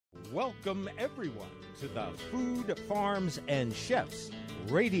Welcome, everyone, to the Food, Farms, and Chefs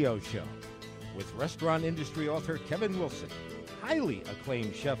radio show with restaurant industry author Kevin Wilson, highly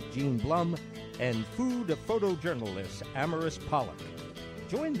acclaimed chef Gene Blum, and food photojournalist Amaris Pollock.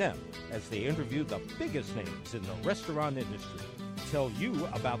 Join them as they interview the biggest names in the restaurant industry, tell you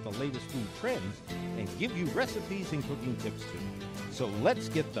about the latest food trends, and give you recipes and cooking tips too. So let's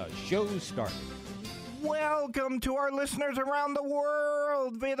get the show started. Welcome to our listeners around the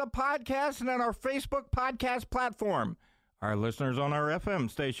world via the podcast and on our Facebook podcast platform. Our listeners on our FM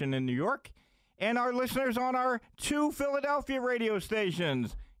station in New York and our listeners on our 2 Philadelphia radio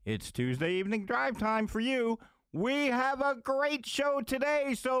stations. It's Tuesday evening drive time for you. We have a great show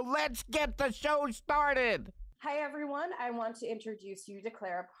today, so let's get the show started. Hi, everyone. I want to introduce you to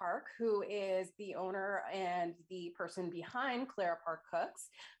Clara Park, who is the owner and the person behind Clara Park Cooks.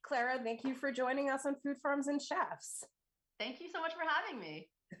 Clara, thank you for joining us on Food, Farms, and Chefs. Thank you so much for having me.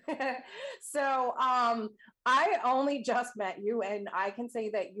 So I only just met you, and I can say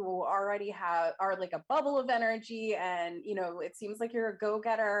that you already are like a bubble of energy, and it seems like you're a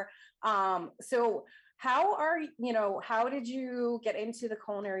go-getter. So how did you get into the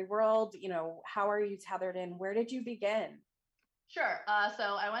culinary world? How are you tethered in? Where did you begin? Sure.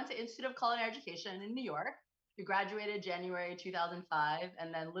 So I went to Institute of Culinary Education in New York. We graduated January 2005,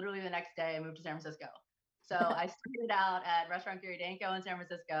 and then literally the next day I moved to San Francisco. So I started out at Restaurant Ghirardenko in San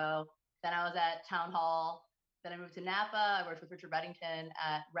Francisco. Then I was at Town Hall. Then I moved to Napa. I worked with Richard Reddington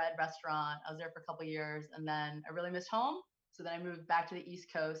at Red Restaurant. I was there for a couple of years, and then I really missed home. So then I moved back to the East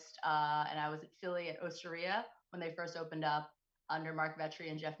Coast, and I was at Philly at Osteria when they first opened up under Mark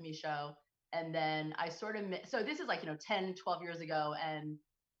Vetri and Jeff Michaud. And then I so this is 10, 12 years ago, and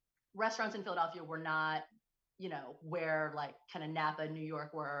restaurants in Philadelphia were not, where like kind of Napa, New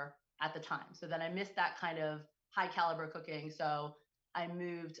York were at the time. So then I missed that kind of high caliber cooking. So I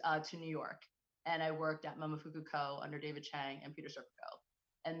moved to New York, and I worked at Momofuku Co. under David Chang and Peter Serpico.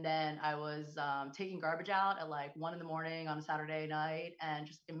 And then I was taking garbage out at like 1 a.m. on a Saturday night and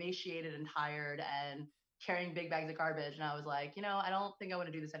just emaciated and tired and carrying big bags of garbage. And I was like, I don't think I want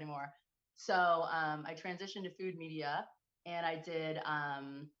to do this anymore. So I transitioned to food media, and I did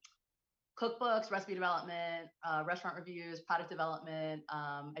cookbooks, recipe development, restaurant reviews, product development.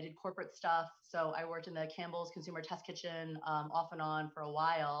 I did corporate stuff. So I worked in the Campbell's Consumer Test Kitchen off and on for a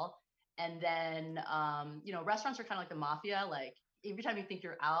while. And then, restaurants are kind of like the mafia. Like every time you think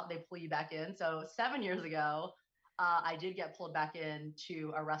you're out, they pull you back in. So 7 years ago, I did get pulled back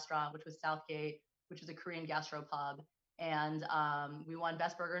into a restaurant, which was Southgate, which is a Korean gastropub. And we won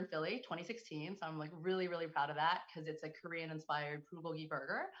Best Burger in Philly 2016. So I'm like really, really proud of that because it's a Korean inspired bulgogi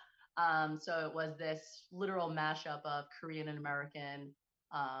burger. So it was this literal mashup of Korean and American,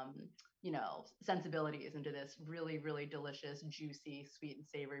 sensibilities into this really, really delicious, juicy, sweet and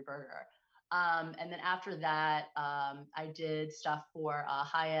savory burger. And then after that, I did stuff for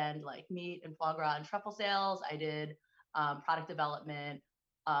high-end like meat and foie gras and truffle sales. I did product development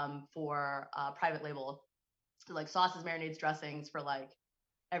for private label, like sauces, marinades, dressings for like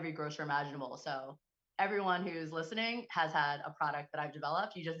every grocer imaginable. So everyone who's listening has had a product that I've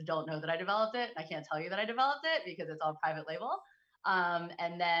developed. You just don't know that I developed it. I can't tell you that I developed it because it's all private label.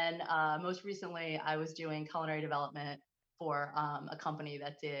 And then most recently, I was doing culinary development for a company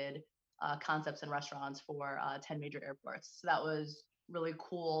that did concepts and restaurants for 10 major airports. So that was really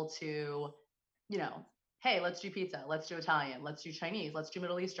cool to, hey, let's do pizza, let's do Italian, let's do Chinese, let's do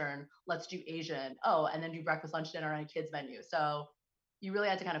Middle Eastern, let's do Asian. Oh, and then do breakfast, lunch, dinner on a kid's menu. So you really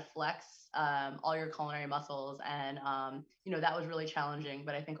had to kind of flex all your culinary muscles. And, that was really challenging.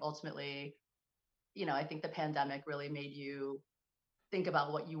 But I think ultimately, I think the pandemic really made you think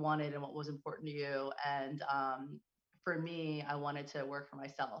about what you wanted and what was important to you. And for me, I wanted to work for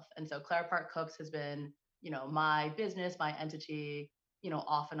myself. And so Clara Park Cooks has been, my business, my entity,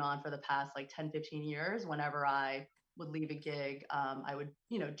 off and on for the past like 10, 15 years. Whenever I would leave a gig, I would,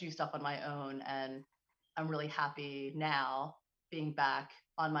 do stuff on my own. And I'm really happy now being back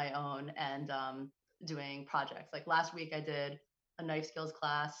on my own and doing projects. Like last week, I did a knife skills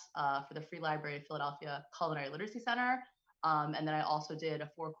class for the Free Library of Philadelphia Culinary Literacy Center. And then I also did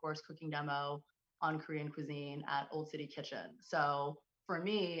a 4-course cooking demo on Korean cuisine at Old City Kitchen. So for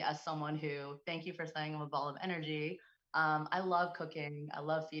me, as someone who, thank you for saying I'm a ball of energy, I love cooking, I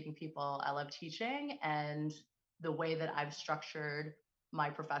love feeding people, I love teaching, and the way that I've structured my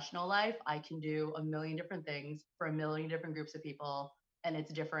professional life, I can do a million different things for a million different groups of people, and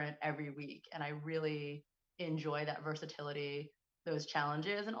it's different every week. And I really enjoy that versatility, those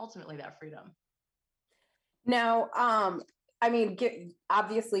challenges, and ultimately that freedom. Now, I mean,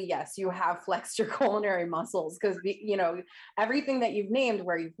 obviously, yes, you have flexed your culinary muscles because, you know, everything that you've named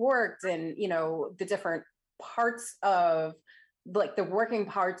where you've worked and, you know, the different parts of like the working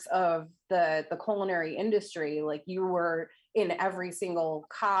parts of the culinary industry, like you were in every single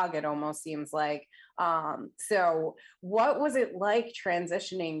cog, it almost seems like. So what was it like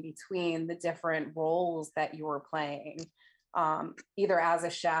transitioning between the different roles that you were playing? Either as a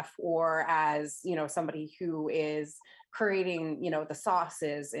chef or as, you know, somebody who is creating, you know, the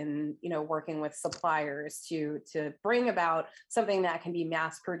sauces and, you know, working with suppliers to bring about something that can be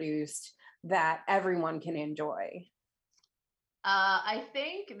mass produced that everyone can enjoy. I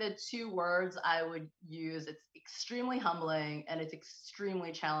think the two words I would use, it's extremely humbling and it's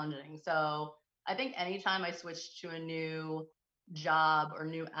extremely challenging. So I think anytime I switched to a new job or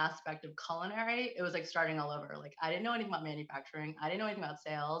new aspect of culinary, it was like starting all over. Like I didn't know anything about manufacturing. I didn't know anything about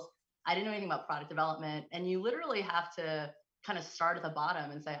sales. I didn't know anything about product development. And you literally have to kind of start at the bottom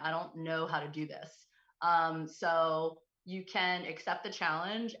and say, I don't know how to do this. So you can accept the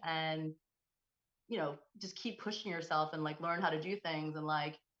challenge and, you know, just keep pushing yourself and like learn how to do things. And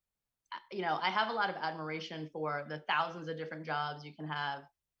like, you know, I have a lot of admiration for the thousands of different jobs you can have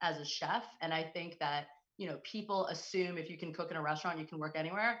as a chef. And I think that, you know, people assume if you can cook in a restaurant, you can work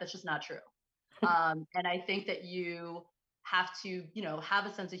anywhere. That's just not true. And I think that you have to, you know, have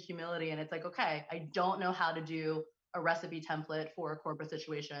a sense of humility. And it's like, okay, I don't know how to do a recipe template for a corporate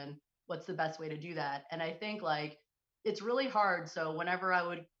situation. What's the best way to do that? And I think like it's really hard. So whenever I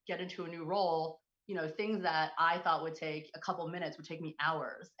would get into a new role, you know, things that I thought would take a couple minutes would take me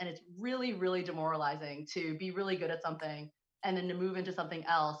hours. And it's really, really demoralizing to be really good at something and then to move into something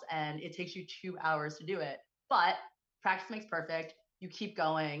else and it takes you 2 hours to do it. But practice makes perfect. You keep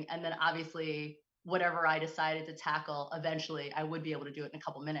going. And then obviously, whatever I decided to tackle, eventually I would be able to do it in a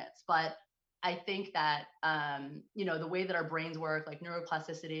couple minutes. But I think that, you know, the way that our brains work, like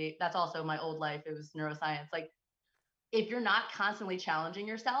neuroplasticity, that's also my old life. It was neuroscience. Like if you're not constantly challenging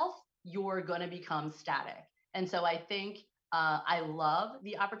yourself, you're going to become static. And so I think I love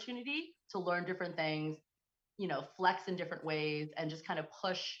the opportunity to learn different things, you know, flex in different ways and just kind of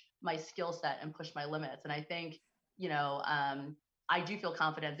push my skill set and push my limits. And I think, you know, I do feel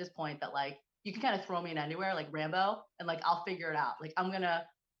confident at this point that like you can kind of throw me in anywhere like Rambo and like I'll figure it out. Like I'm going to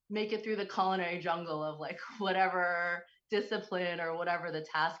make it through the culinary jungle of like whatever discipline or whatever the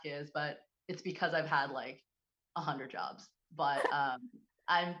task is. But it's because I've had like 100 jobs. But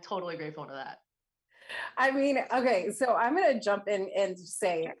I'm totally grateful for that. I mean, okay, so I'm going to jump in and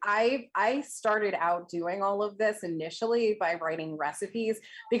say I started out doing all of this initially by writing recipes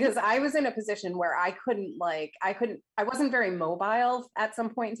because I was in a position where I wasn't very mobile at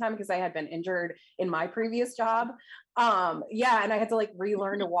some point in time because I had been injured in my previous job. Yeah, and I had to like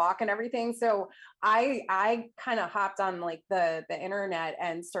relearn to walk and everything. So I kind of hopped on like the internet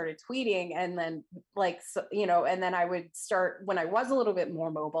and started tweeting and then like so, you know, and then I would start when I was a little bit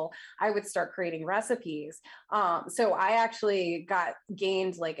more mobile, I would start creating recipes. So I actually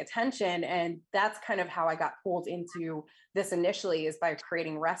gained like attention and that's kind of how I got pulled into this initially is by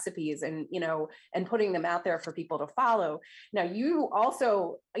creating recipes and, you know, and putting them out there for people to follow. Now you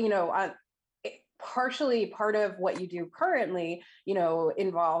also, you know, partially part of what you do currently, you know,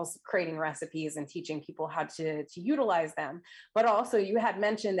 involves creating recipes and teaching people how to utilize them. But also you had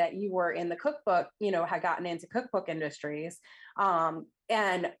mentioned that you were in the cookbook, you know, had gotten into cookbook industries.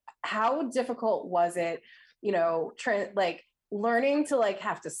 And how difficult was it, you know, like learning to like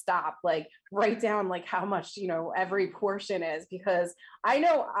have to stop, like write down like how much, you know, every portion is, because I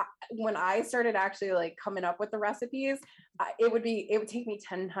know when I started actually like coming up with the recipes, it would take me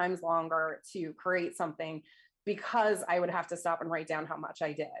 10 times longer to create something because I would have to stop and write down how much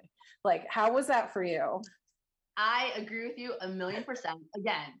I did. Like, how was that for you? I agree with you 1,000,000%.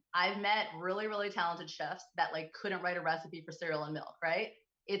 Again, I've met really, really talented chefs that like couldn't write a recipe for cereal and milk, right?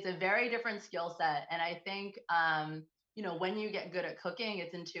 It's a very different skill set. And I think, you know, when you get good at cooking,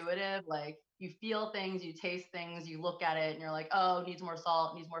 it's intuitive. Like you feel things, you taste things, you look at it and you're like, oh, it needs more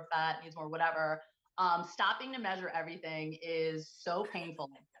salt, needs more fat, needs more whatever. Stopping to measure everything is so painful.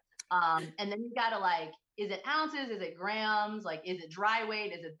 And then you gotta like, is it ounces? Is it grams? Like, is it dry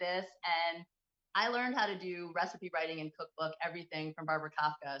weight? Is it this? And I learned how to do recipe writing and cookbook, everything from Barbara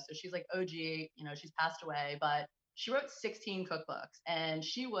Kafka. So she's like OG, you know, she's passed away, but she wrote 16 cookbooks and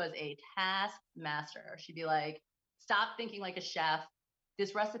she was a task master. She'd be like, stop thinking like a chef.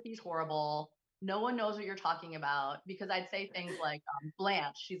 This recipe's horrible. No one knows what you're talking about, because I'd say things like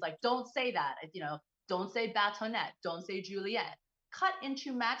Blanche. She's like, don't say that. You know, don't say Batonette. Don't say Juliette. Cut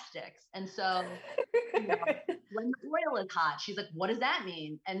into matchsticks. And so, you know, when the oil is hot, she's like, what does that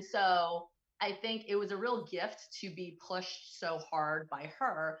mean? And so I think it was a real gift to be pushed so hard by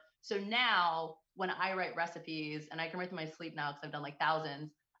her. So now when I write recipes, and I can write them in my sleep now because I've done like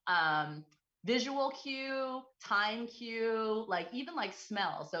thousands, visual cue, time cue, like even like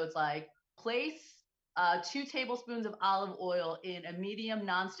smell. So it's like place 2 tablespoons of olive oil in a medium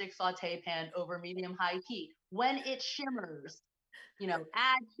nonstick saute pan over medium high heat. When it shimmers,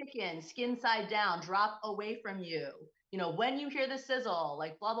 add chicken, skin side down, drop away from you. When you hear the sizzle,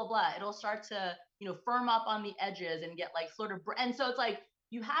 like blah, blah, blah, it'll start to, firm up on the edges and get like sort of, and so it's like,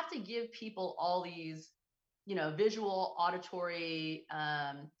 you have to give people all these, visual, auditory,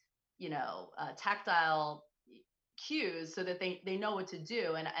 tactile cues so that they know what to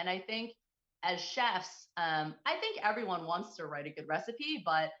do. And I think as chefs, I think everyone wants to write a good recipe,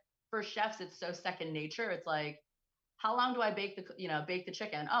 but for chefs, it's so second nature. It's like, how long do I bake the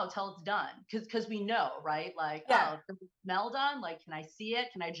chicken? Oh, till it's done. Cause we know, right? Like, Yeah. Oh, the smell done? Like, can I see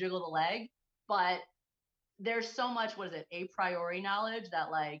it? Can I jiggle the leg? But there's so much, what is it? A priori knowledge that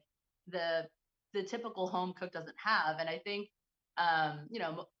like the typical home cook doesn't have. And I think,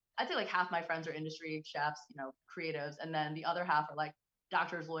 I'd say like half my friends are industry chefs, creatives. And then the other half are like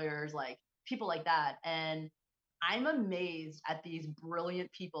doctors, lawyers, like people like that. And I'm amazed at these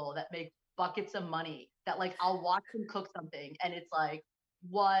brilliant people that make buckets of money that like I'll watch them cook something and it's like,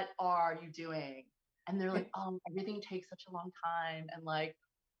 what are you doing? And they're like, oh, everything takes such a long time. And like,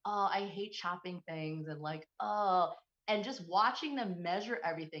 oh, I hate chopping things. And like, oh, and just watching them measure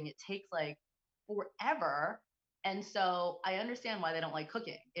everything, it takes like forever. And so I understand why they don't like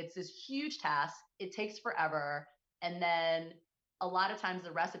cooking. It's this huge task. It takes forever. And then a lot of times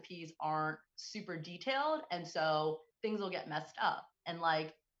the recipes aren't super detailed. And so things will get messed up. And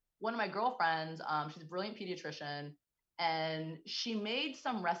like one of my girlfriends, she's a brilliant pediatrician, and she made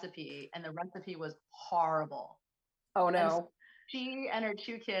some recipe and the recipe was horrible. Oh And no. she and her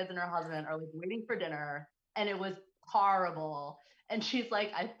 2 kids and her husband are like waiting for dinner and it was horrible. And she's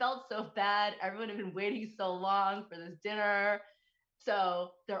like, I felt so bad. Everyone had been waiting so long for this dinner.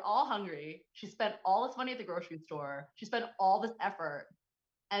 So they're all hungry. She spent all this money at the grocery store. She spent all this effort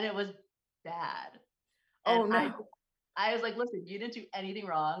and it was bad. And Oh no. I was like, listen, you didn't do anything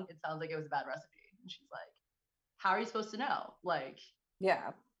wrong. It sounds like it was a bad recipe. And she's like, how are you supposed to know? Like,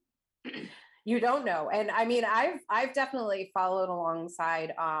 Yeah. You don't know. And I mean, I've definitely followed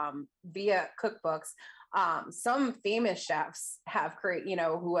alongside via cookbooks. Some famous chefs have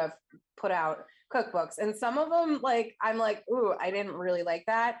who have put out cookbooks, and some of them, like, I'm like, ooh, I didn't really like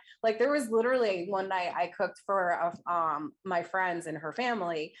that. Like, there was literally one night I cooked for my friends and her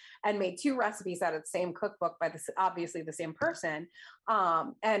family and made 2 recipes out of the same cookbook by obviously the same person.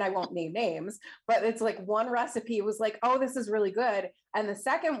 And I won't name names, but it's like one recipe was like, oh, this is really good. And the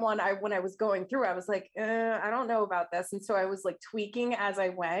second one, when I was going through, I was like, I don't know about this. And so I was like tweaking as I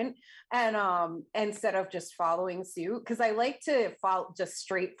went, and instead of just following suit, because I like to just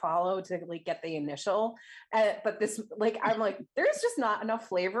straight follow to like get the initial. But this, like, I'm like, there's just not enough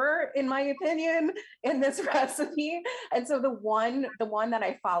flavor, in my opinion, in this recipe. And so the one that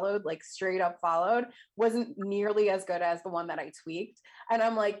I followed, like straight up followed, wasn't nearly as good as the one that I tweaked. And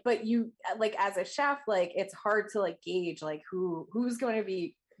I'm like, but you, like, as a chef, like, it's hard to like gauge like who's going to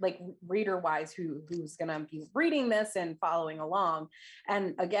be like reader wise, who's going to be reading this and following along.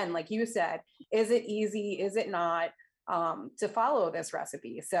 And again, like you said, is it easy? Is it not, to follow this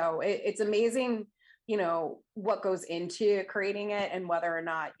recipe? So it's amazing, what goes into creating it and whether or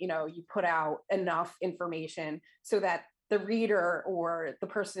not, you put out enough information so that the reader or the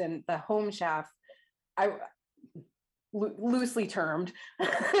person, the home chef, loosely termed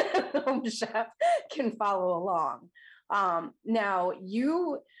home chef, can follow along. Now,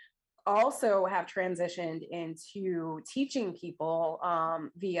 you also have transitioned into teaching people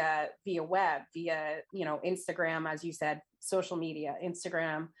via web, via Instagram, as you said, social media,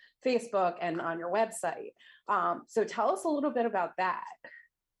 Instagram, Facebook, and on your website. So tell us a little bit about that.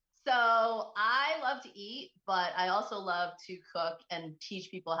 So I love to eat, but I also love to cook and teach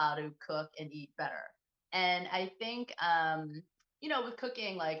people how to cook and eat better. And I think, with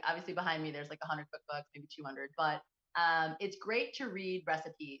cooking, like obviously behind me, there's like 100 cookbooks, maybe 200, but it's great to read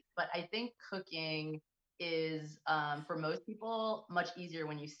recipes. But I think cooking is, for most people, much easier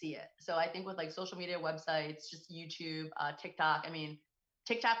when you see it. So I think with like social media websites, just YouTube, TikTok, I mean,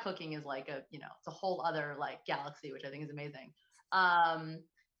 TikTok cooking is like it's a whole other like galaxy, which I think is amazing.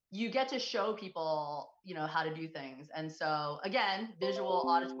 You get to show people, how to do things. And so again, visual,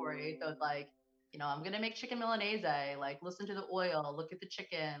 auditory. So it's like, I'm going to make chicken Milanese, like listen to the oil, look at the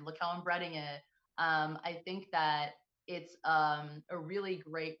chicken, look how I'm breading it. I think that it's a really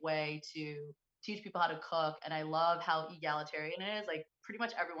great way to teach people how to cook. And I love how egalitarian it is. Like pretty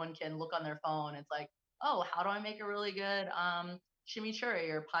much everyone can look on their phone. It's like, oh, how do I make a really good chimichurri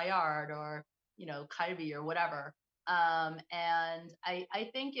or paillard or, you know, kalbi or whatever. And I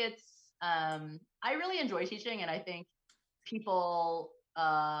think it's, I really enjoy teaching, and I think people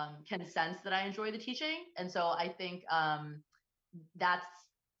can sense that I enjoy the teaching. And so I think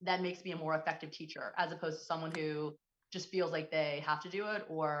that makes me a more effective teacher, as opposed to someone who just feels like they have to do it,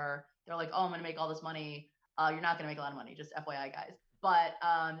 or they're like, oh, I'm going to make all this money. You're not going to make a lot of money, just FYI, guys. But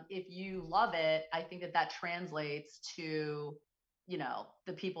if you love it, I think that translates to, you know,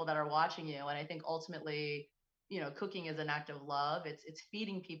 the people that are watching you. And I think ultimately, you know, cooking is an act of love. It's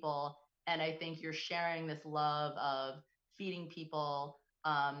feeding people. And I think you're sharing this love of feeding people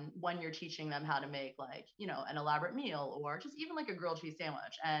when you're teaching them how to make, like, you know, an elaborate meal or just even like a grilled cheese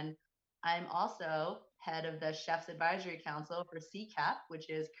sandwich. And I'm also head of the Chef's Advisory Council for CCAP, which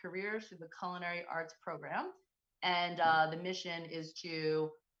is Careers Through the Culinary Arts Program. And the mission is to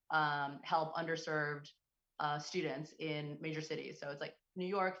help underserved students in major cities. So it's like New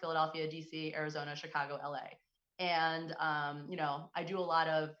York, Philadelphia, DC, Arizona, Chicago, LA. And, you know, I do a lot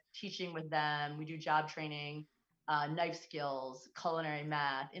of teaching with them. We do job training, knife skills, culinary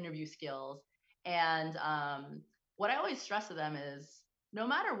math, interview skills. And what I always stress to them is, no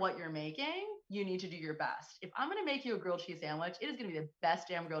matter what you're making, you need to do your best. If I'm going to make you a grilled cheese sandwich, it is going to be the best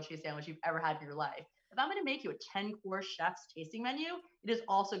damn grilled cheese sandwich you've ever had in your life. If I'm going to make you a 10-course chef's tasting menu, it is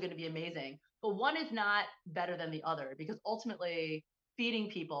also going to be amazing. But one is not better than the other, because ultimately feeding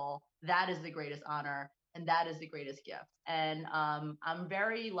people, that is the greatest honor and that is the greatest gift. And I'm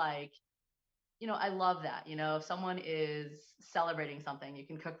very like, you know, I love that. You know, if someone is celebrating something, you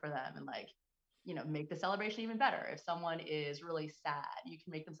can cook for them and, like, you know, make the celebration even better. If someone is really sad, you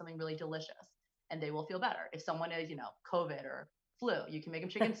can make them something really delicious and they will feel better. If someone is, you know, COVID or flu, you can make them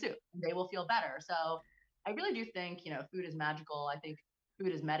chicken soup and they will feel better. So I really do think, you know, food is magical. I think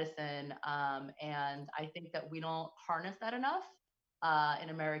food is medicine. And I think that we don't harness that enough in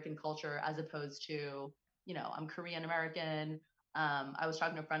American culture, as opposed to, you know, I'm Korean American. I was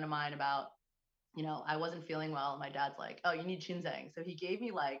talking to a friend of mine about, you know, I wasn't feeling well. And my dad's like, oh, you need ginseng. So he gave me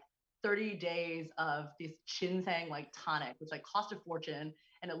like 30 days of this ginseng like tonic, which like cost a fortune.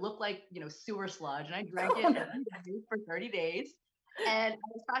 And it looked like, you know, sewer sludge. And I drank it every day for 30 days. And I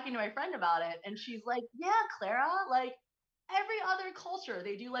was talking to my friend about it. And she's like, yeah, Clara, like every other culture,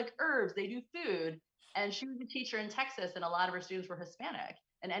 they do like herbs, they do food. And she was a teacher in Texas, and a lot of her students were Hispanic.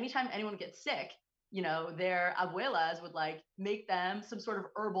 And anytime anyone gets sick, you know, their abuelas would like make them some sort of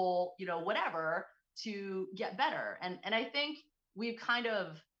herbal, you know, whatever to get better. And I think we've kind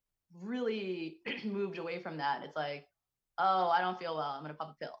of really moved away from that. It's like, oh, I don't feel well, I'm going to pop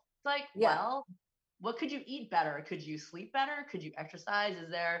a pill. It's like, well, what could you eat better? Could you sleep better? Could you exercise? Is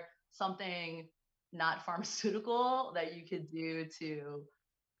there something not pharmaceutical that you could do to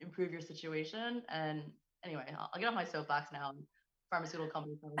improve your situation? And anyway, I'll get off my soapbox now. Pharmaceutical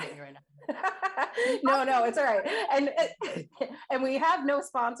companies are hitting me right No, now. no, it's all right. And we have no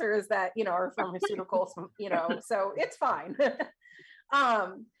sponsors that, you know, are pharmaceuticals, you know, so it's fine.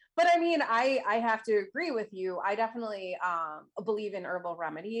 But I mean, I have to agree with you. I definitely believe in herbal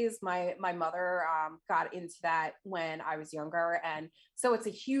remedies. My mother got into that when I was younger, and so it's a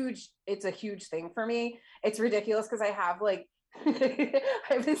huge thing for me. It's ridiculous because I have like I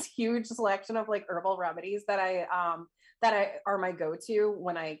have this huge selection of like herbal remedies that I are my go-to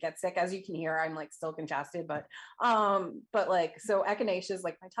when I get sick. As you can hear, I'm like still congested, but like, so echinacea is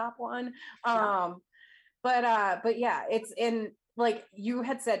like my top one. But yeah, it's in, like you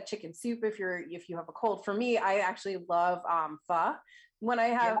had said, chicken soup if you have a cold. For me, I actually love pho when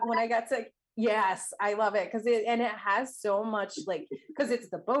I get sick. Yes, I love it because it has so much, like, because it's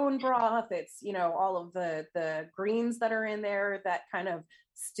the bone broth, it's, you know, all of the greens that are in there that kind of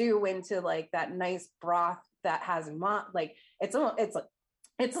stew into like that nice broth that has like it's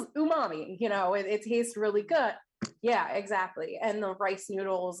umami, you know, it tastes really good. Yeah, exactly. And the rice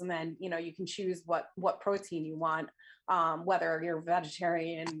noodles, and then, you know, you can choose what protein you want, whether you're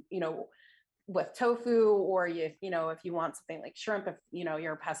vegetarian, you know, with tofu, or you know, if you want something like shrimp, if, you know,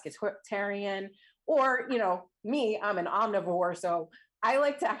 you're a pescatarian, or, you know, me, I'm an omnivore, so I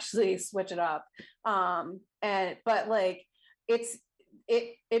like to actually switch it up. But like,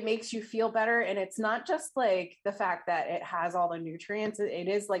 it makes you feel better. And it's not just like the fact that it has all the nutrients. It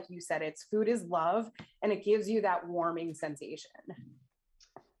is, like you said, it's food is love, and it gives you that warming sensation.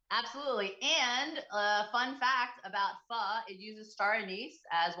 Absolutely. And fun fact about pho, it uses star anise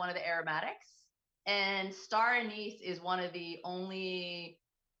as one of the aromatics. And star anise is one of the only,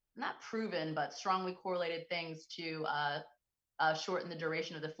 not proven, but strongly correlated things to shorten the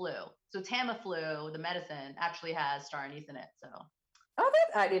duration of the flu. So Tamiflu, the medicine, actually has star anise in it. So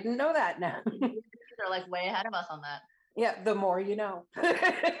I didn't know that. No. they're like way ahead of us on that. Yeah, the more you know.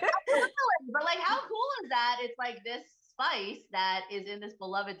 But like, how cool is that? It's like this spice that is in this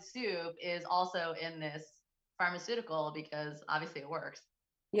beloved soup is also in this pharmaceutical because obviously it works.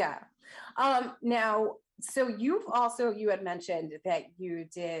 Yeah. Now, so you had mentioned that you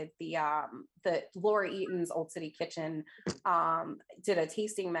did the Laura Eaton's Old City Kitchen, did a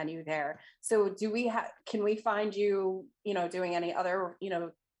tasting menu there. So can we find you, doing any other,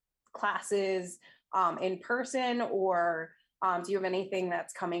 classes, in person, or, do you have anything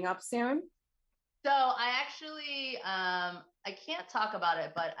that's coming up soon? So I actually, I can't talk about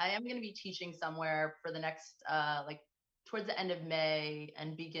it, but I am going to be teaching somewhere for the next, towards the end of May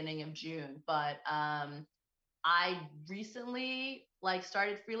and beginning of June. But I recently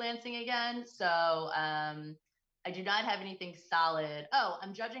started freelancing again. So I do not have anything solid. Oh,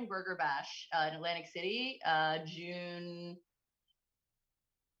 I'm judging Burger Bash in Atlantic City, June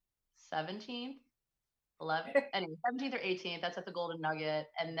 17th. 11th, anyway, 17th or 18th. That's at the Golden Nugget.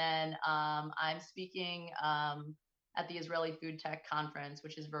 And then I'm speaking at the Israeli Food Tech Conference,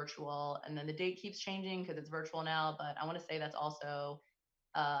 which is virtual. And then the date keeps changing because it's virtual now. But I want to say that's also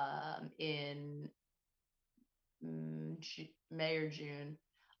in May or June.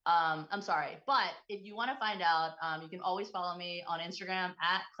 I'm sorry. But if you want to find out, you can always follow me on Instagram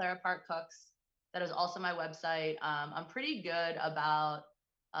at Clara Park Cooks. That is also my website. I'm pretty good about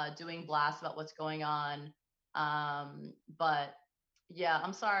doing blasts about what's going on. But yeah,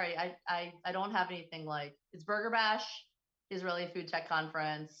 I'm sorry. I don't have anything it's Burger Bash, Israeli Food Tech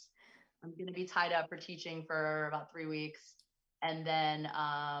Conference. I'm going to be tied up for teaching for about 3 weeks. And then,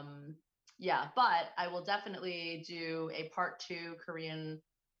 but I will definitely do a part 2 Korean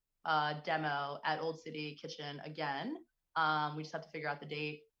demo at Old City Kitchen again. We just have to figure out the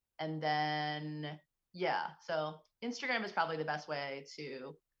date. And then, so Instagram is probably the best way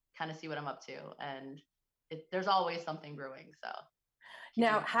to kind of see what I'm up to, and there's always something brewing. So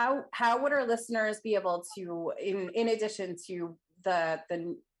now, how would our listeners be able to, in addition to the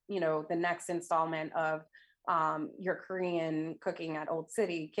next installment of your Korean cooking at Old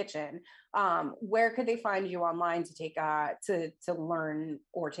City Kitchen, where could they find you online to take to learn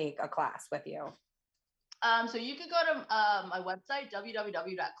or take a class with you? So you can go to my website,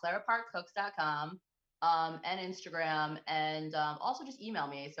 www.claraparkcooks.com. And Instagram, and also just email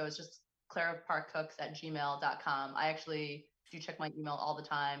me. So it's just claraparkcooks@gmail.com. I actually do check my email all the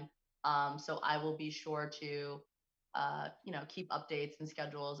time. So I will be sure to, keep updates and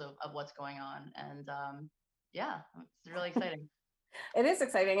schedules of what's going on. And it's really exciting. It is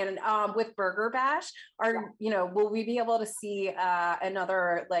exciting. And with Burger Bash, will we be able to see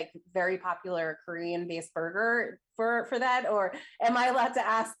another very popular Korean-based burger for that? Or am I allowed to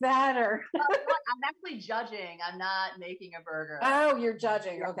ask that? Or I'm actually judging. I'm not making a burger. Oh, you're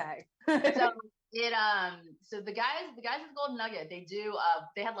judging. Okay. So so the guys at the Golden Nugget, they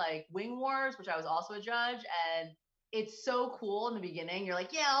had Wing Wars, which I was also a judge, and it's so cool in the beginning. You're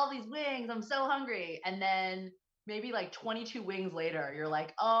like, yeah, all these wings, I'm so hungry. And then maybe 22 wings later, you're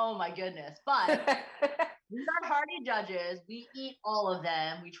like, oh my goodness. But we are hardy judges. We eat all of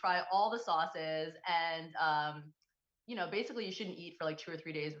them. We try all the sauces. And, basically you shouldn't eat for 2 or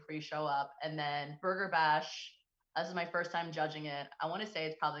 3 days before you show up. And then Burger Bash, this is my first time judging it. I want to say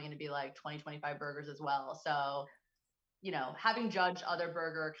it's probably going to be 20, 25 burgers as well. So, having judged other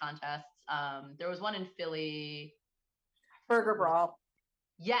burger contests, there was one in Philly. Burger Brawl.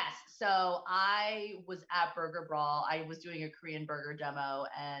 Yes. So I was at Burger Brawl. I was doing a Korean burger demo,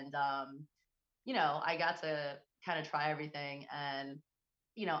 and, I got to kind of try everything. And,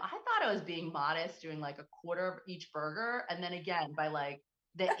 I thought I was being modest doing a quarter of each burger. And then again, by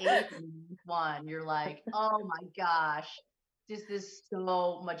the 8th one, you're like, oh my gosh, this is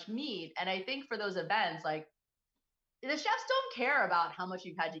so much meat. And I think for those events, the chefs don't care about how much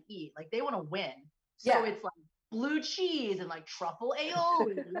you've had to eat. They want to win. So it's blue cheese and truffle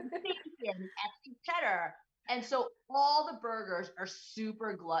aioli and bacon, extra cheddar. And so all the burgers are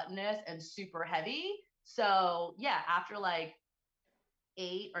super gluttonous and super heavy. So after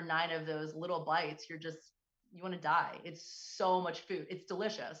 8 or 9 of those little bites, you want to die. It's so much food. It's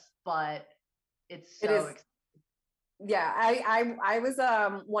delicious, but it's so expensive. Yeah, I was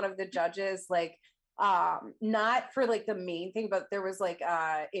one of the judges, not for the main thing, but there was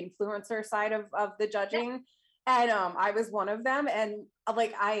influencer side of the judging. And I was one of them, and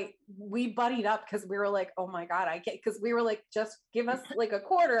like we buddied up because we were like, oh my god, I can't, because we were like, just give us like a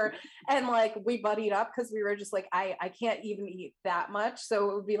quarter, and like we buddied up because we were just like, I can't even eat that much,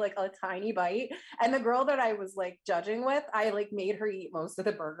 so it would be like a tiny bite. And the girl that I was like judging with, I like made her eat most of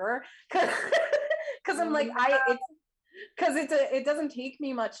the burger because I'm like, it doesn't take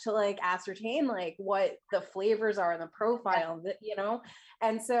me much to like ascertain like what the flavors are in the profile, that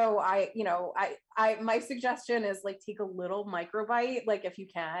and so I my suggestion is like take a little microbite, like if you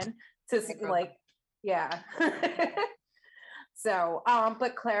can, to like so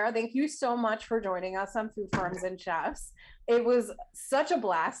but Clara, thank you so much for joining us on Food Farms and Chefs. It was such a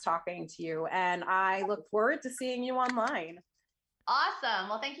blast talking to you, and I look forward to seeing you online. Awesome.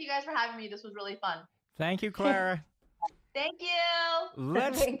 Well, thank you guys for having me. This was really fun. Thank you, Clara. Thank you.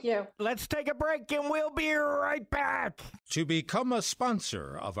 Thank you. Let's take a break and we'll be right back. To become a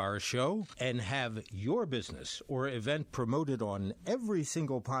sponsor of our show and have your business or event promoted on every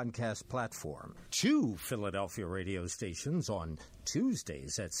single podcast platform, 2 Philadelphia radio stations on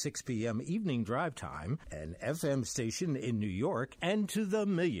Tuesdays at 6 p.m. evening drive time, an FM station in New York, and to the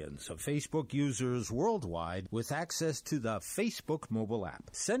millions of Facebook users worldwide with access to the Facebook mobile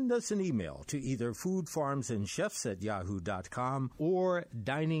app. Send us an email to either foodfarmsandchefs@yahoo.com or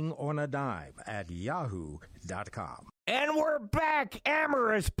diningonadime@yahoo.com. And we're back.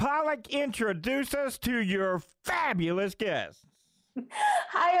 Amaris Pollock, introduce us to your fabulous guests.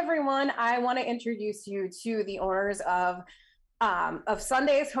 Hi, everyone. I want to introduce you to the owners of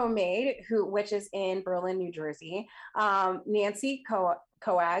Sundays Homemade, which is in Berlin, New Jersey. Nancy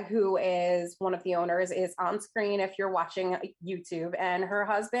Coag, who is one of the owners, is on screen if you're watching YouTube, and her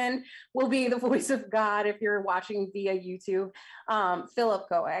husband will be the voice of God if you're watching via YouTube, Philip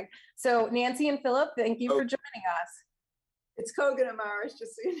Coag. So Nancy and Philip, thank you for joining us. It's Kogan Amaris,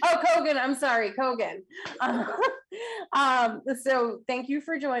 just so you know. Oh, Kogan, I'm sorry, Kogan. So thank you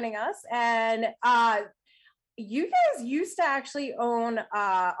for joining us. And you guys used to actually own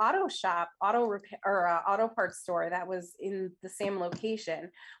auto parts store that was in the same location.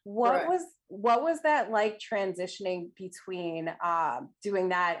 What was that like transitioning between doing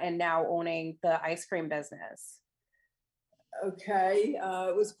that and now owning the ice cream business? Okay,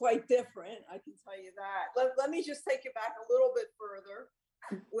 it was quite different, I can tell you that. Let me just take you back a little bit further.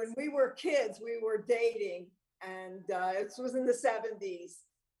 When we were kids, we were dating, and it was in the 70s.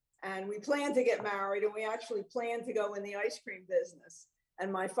 And we planned to get married, and we actually planned to go in the ice cream business.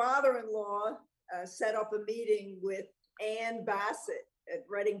 And my father-in-law set up a meeting with Ann Bassett at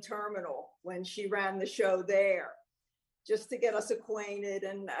Reading Terminal when she ran the show there, just to get us acquainted.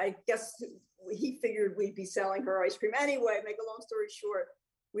 And I guess he figured we'd be selling her ice cream. Anyway, make a long story short,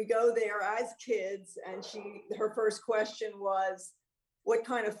 we go there as kids, and her first question was, what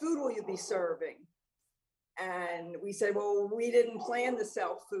kind of food will you be serving? And we said, well, we didn't plan to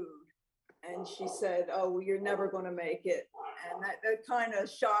sell food. And she said, oh, well, you're never going to make it. And that kind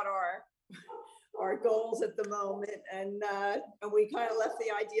of shot our goals at the moment. And we kind of left the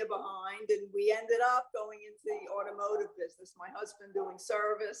idea behind, and we ended up going into the automotive business. My husband doing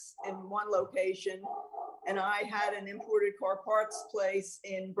service in one location, and I had an imported car parts place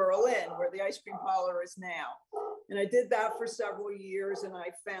in Berlin where the ice cream parlor is now. And I did that for several years, and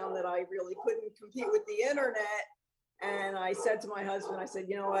I found that I really couldn't compete with the internet. And I said to my husband, I said,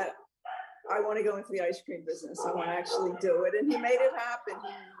 you know what? I want to go into the ice cream business. I want to actually do it. And he made it happen.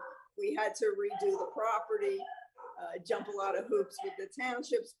 We had to redo the property, jump a lot of hoops with the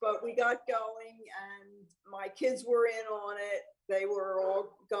townships, but we got going, and my kids were in on it. They were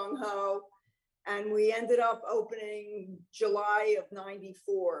all gung-ho. And we ended up opening July of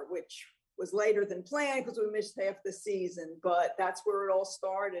 '94, which was later than planned because we missed half the season, but that's where it all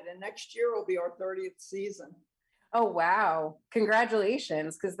started. And next year will be our 30th season. Oh, wow.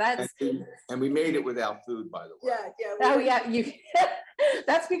 Congratulations. Because and we made it without food, by the way. Yeah. Oh, yeah.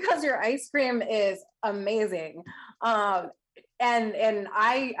 That's because your ice cream is amazing. And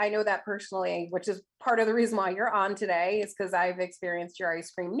I know that personally, which is part of the reason why you're on today, is because I've experienced your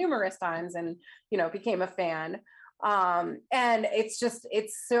ice cream numerous times and, became a fan. And it's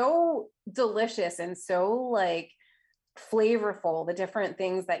so delicious and so like flavorful, the different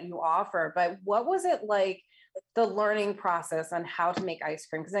things that you offer. But what was it like, the learning process on how to make ice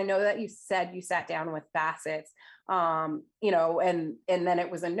cream? Because I know that you said you sat down with Bassett's, and then it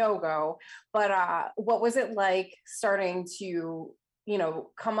was a no-go. But what was it like starting to,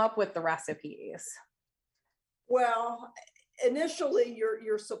 come up with the recipes? Well, initially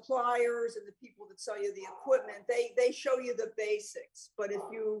your suppliers and the people that sell you the equipment, they show you the basics. But if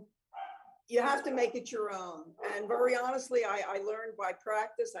you you have to make it your own. And very honestly, I learned by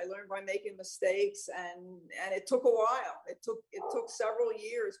practice. I learned by making mistakes, and it took a while. It took several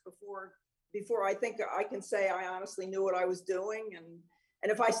years before I think I can say I honestly knew what I was doing. And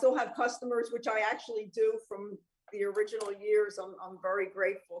if I still have customers, which I actually do from the original years, I'm very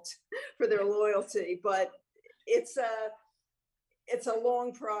grateful for their loyalty. But it's a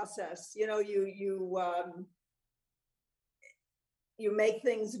long process. You know, you make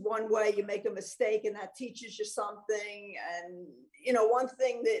things one way, you make a mistake, and that teaches you something. And, you know, one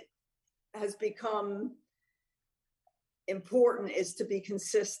thing that has become important is to be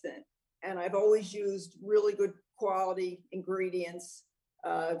consistent. And I've always used really good quality ingredients.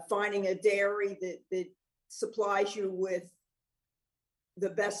 Finding a dairy that supplies you with the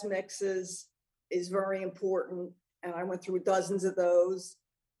best mixes is very important. And I went through dozens of those.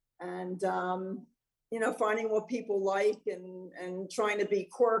 And, you know, finding what people like and trying to be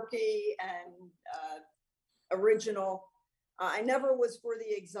quirky and original. I never was for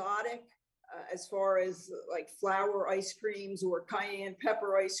the exotic as far as like flour ice creams or cayenne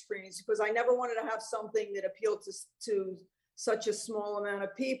pepper ice creams, because I never wanted to have something that appealed to such a small amount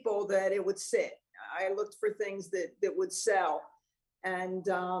of people that it would sit. I looked for things that would sell. And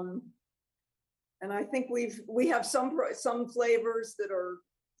I think we have some flavors that are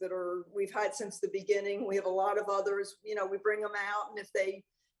we've had since the beginning. We have a lot of others, you know, we bring them out, and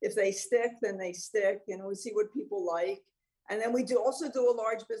if they stick, then they stick, and we see what people like. And then we also do a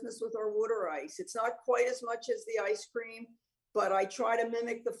large business with our water ice. It's not quite as much as the ice cream, but I try to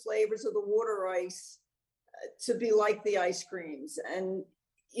mimic the flavors of the water ice to be like the ice creams. And,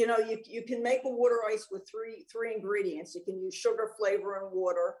 you know, you can make a water ice with three ingredients. You can use sugar, flavor, and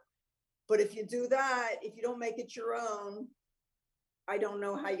water. But if you do that, if you don't make it your own, I don't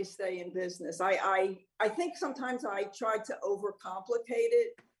know how you stay in business. I think sometimes I try to overcomplicate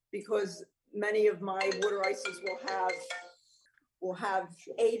it, because many of my water ices will have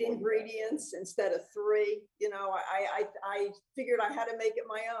 8 ingredients instead of 3. You know, I figured I had to make it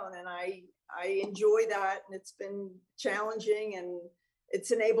my own, and I enjoy that, and it's been challenging, and it's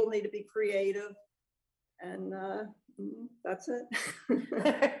enabled me to be creative, and that's it.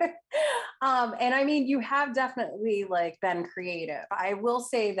 And I mean, you have definitely like been creative. I will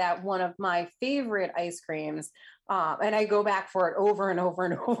say that one of my favorite ice creams, and I go back for it over and over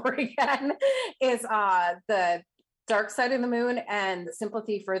and over again, is the Dark Side of the Moon and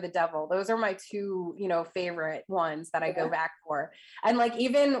Sympathy for the Devil. Those are my 2, you know, favorite ones that I go back for. And like,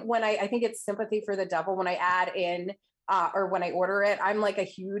 even when I think it's Sympathy for the Devil, when I add in or when I order it, I'm like a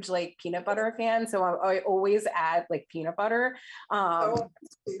huge like peanut butter fan. So I always add like peanut butter. Unless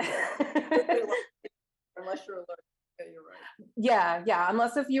you're allergic. Yeah, you're right. Yeah.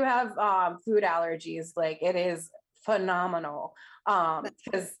 Unless if you have food allergies, like it is phenomenal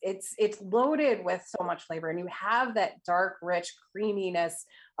because it's loaded with so much flavor, and you have that dark, rich creaminess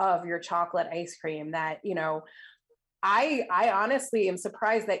of your chocolate ice cream that, you know, I honestly am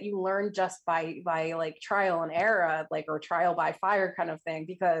surprised that you learned just by like trial and error, like, or trial by fire kind of thing,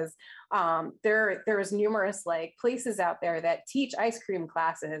 because there's numerous like places out there that teach ice cream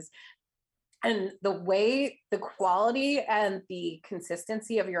classes, and the way the quality and the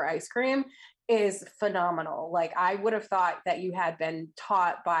consistency of your ice cream is phenomenal. Like, I would have thought that you had been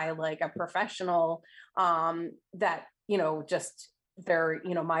taught by like a professional that, you know, just their,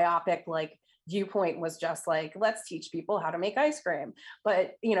 you know, myopic like viewpoint was just like, let's teach people how to make ice cream.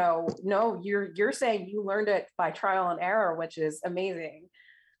 But, you know, no, you're saying you learned it by trial and error, which is amazing.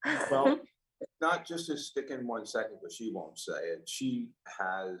 Well, not just to stick in 1 second, but she won't say it. She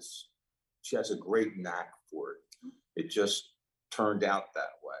has a great knack for it. It just turned out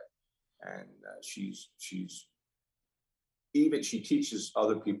that way. And she teaches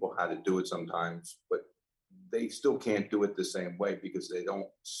other people how to do it sometimes, but they still can't do it the same way because they don't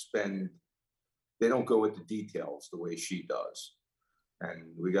go into details the way she does.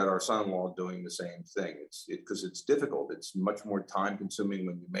 And we got our son-in-law doing the same thing. Because it's difficult. It's much more time consuming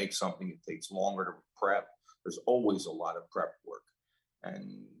when you make something. It takes longer to prep. There's always a lot of prep work,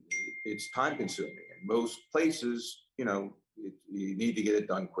 and it's time consuming. In most places, you know, you need to get it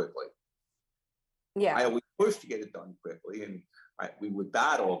done quickly. Yeah. I always push to get it done quickly, and we would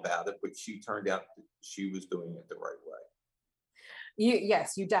battle about it, but she turned out that she was doing it the right way.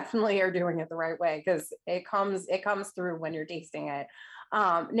 Yes, you definitely are doing it the right way, because it comes through when you're tasting it.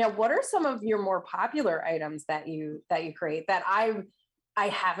 Now, what are some of your more popular items that you create that I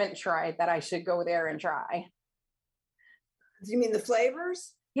haven't tried that I should go there and try? Do you mean the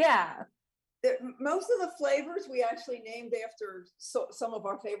flavors? Yeah. Most of the flavors we actually named after some of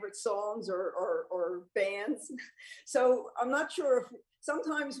our favorite songs or bands. So I'm not sure if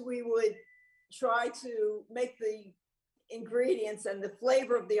sometimes we would try to make the ingredients and the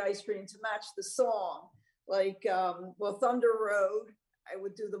flavor of the ice cream to match the song. Like, well, Thunder Road, I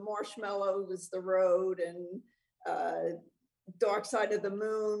would do the marshmallow was the road, and Dark Side of the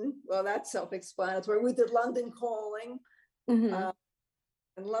Moon, well, that's self-explanatory. We did London Calling. And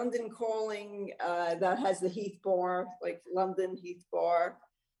London Calling, that has the Heath Bar, like London Heath Bar.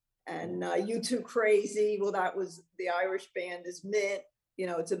 And You Too Crazy, well, that was the Irish band is Mint, you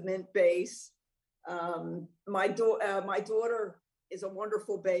know, it's a mint base. My daughter is a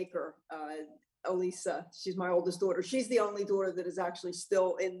wonderful baker, Elisa. She's my oldest daughter. She's the only daughter that is actually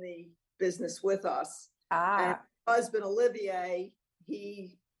still in the business with us. And my husband, Olivier,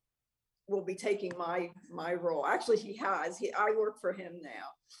 he will be taking my role. Actually, I work for him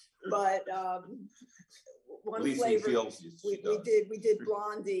now. But one flavor we did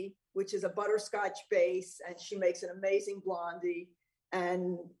Blondie, which is a butterscotch base, and she makes an amazing Blondie.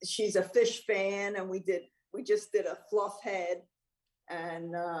 And she's a fish fan, and we just did a fluff head,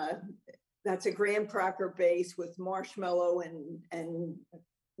 and that's a graham cracker base with marshmallow and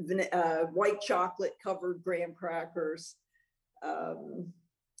white chocolate covered graham crackers. Let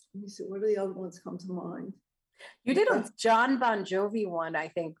me see, what are the other ones come to mind? You did a John Bon Jovi one, I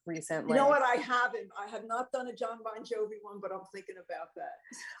think, recently. You know what? I have not done a John Bon Jovi one, but I'm thinking about that.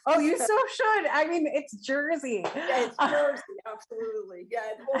 Oh, you so should. I mean, it's Jersey. Yeah, it's Jersey, absolutely. Yeah,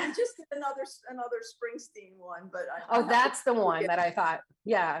 well, we just did another Springsteen one, but that's the one that I thought.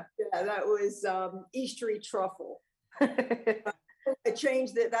 Yeah. Yeah, that was East Street Truffle. I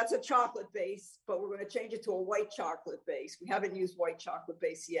changed it. That's a chocolate base, but we're going to change it to a white chocolate base. We haven't used white chocolate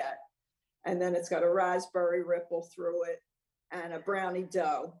base yet. And then it's got a raspberry ripple through it and a brownie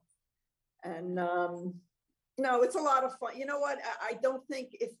dough. And no, it's a lot of fun. You know what? I don't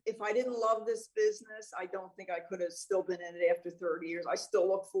think if I didn't love this business, I don't think I could have still been in it after 30 years. I still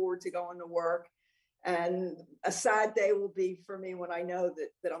look forward to going to work. And a sad day will be for me when I know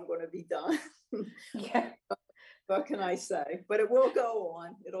that I'm going to be done. Yeah. What can I say? But it will go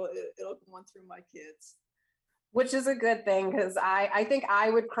on. It'll go on through my kids. Which is a good thing, because I think I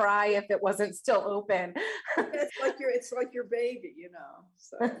would cry if it wasn't still open. It's like your baby, you know.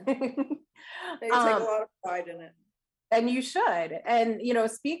 So you take a lot of pride in it. And you should. And you know,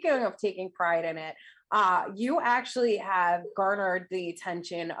 speaking of taking pride in it, you actually have garnered the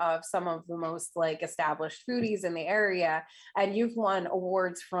attention of some of the most like established foodies in the area, and you've won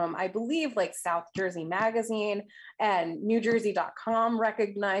awards from, I believe, like South Jersey Magazine, and NewJersey.com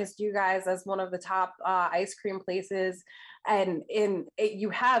recognized you guys as one of the top ice cream places. And you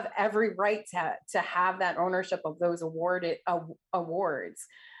have every right to have that ownership of those awards.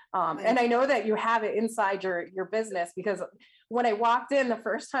 And I know that you have it inside your business, because when I walked in, the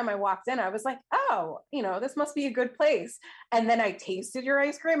first time I walked in, I was like, oh, you know, this must be a good place. And then I tasted your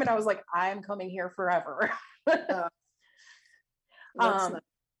ice cream and I was like, I'm coming here forever.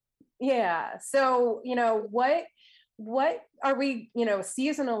 Yeah. So, you know, what are we, you know,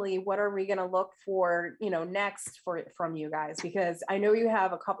 seasonally, what are we going to look for, you know, next from you guys? Because I know you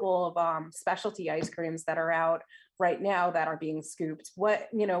have a couple of specialty ice creams that are out right now that are being scooped. What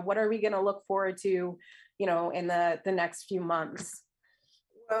are we going to look forward to, you know, in the next few months?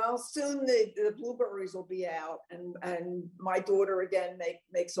 Well, soon the blueberries will be out, and my daughter again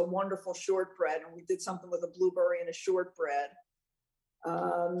makes a wonderful shortbread, and we did something with a blueberry and a shortbread.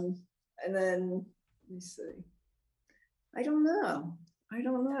 And then let me see. I don't know.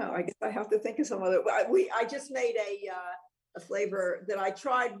 I guess I have to think of some other. I just made a flavor that I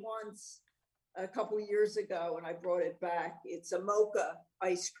tried once a couple of years ago, and I brought it back. It's a mocha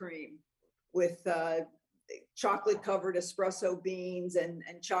ice cream with chocolate covered espresso beans and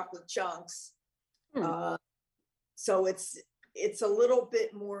chocolate chunks. So it's a little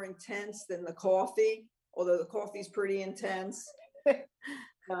bit more intense than the coffee, although the coffee's pretty intense. And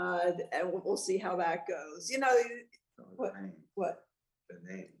we'll see how that goes. You know, what? The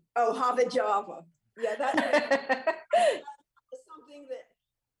name. Oh, Hava Java. Yeah, that's something that,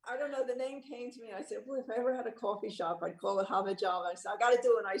 I don't know, the name came to me. I said, well, if I ever had a coffee shop, I'd call it Hava Java. I said, I got to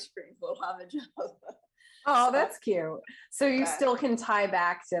do an ice cream called Hava Java. Oh, that's cute. So you still can tie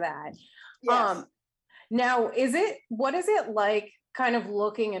back to that. Yes. Now, what is it like kind of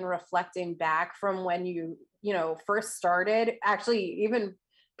looking and reflecting back from when you first started, actually even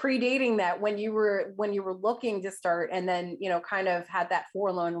predating that, when you were looking to start, and then, you know, kind of had that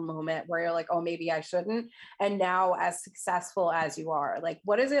forlorn moment where you're like, oh, maybe I shouldn't. And now as successful as you are, like,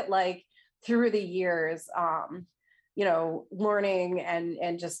 what is it like through the years, you know, learning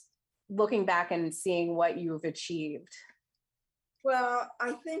and just looking back and seeing what you've achieved? Well,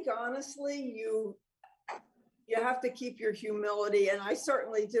 I think honestly, you you have to keep your humility. And I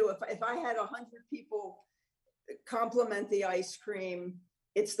certainly do. If I had 100 people compliment the ice cream,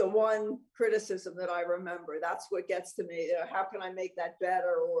 it's the one criticism that I remember. That's what gets to me. How can I make that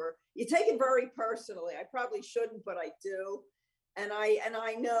better? Or you take it very personally. I probably shouldn't, but I do. And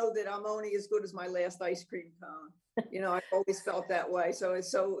I know that I'm only as good as my last ice cream cone. You know, I've always felt that way. So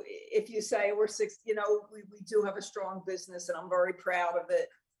if you say we're six, you know, we do have a strong business, and I'm very proud of it.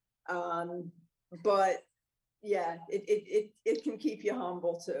 But yeah, it can keep you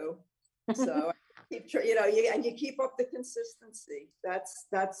humble too. So you know, you keep up the consistency.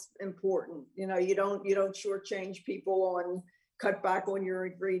 That's important. You know, you don't shortchange people on cut back on your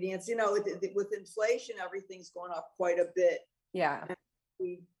ingredients. You know, with inflation, everything's gone up quite a bit. Yeah. And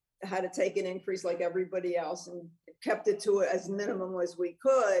we had to take an increase like everybody else, and kept it to as minimum as we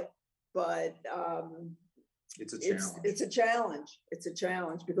could. But it's a challenge. It's a challenge. It's a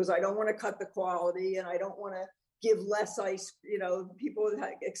challenge because I don't want to cut the quality, and I don't want to give less ice. You know, people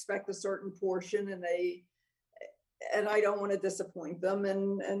expect a certain portion, and I don't want to disappoint them.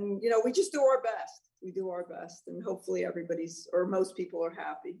 And you know, we just do our best. We do our best, and hopefully most people are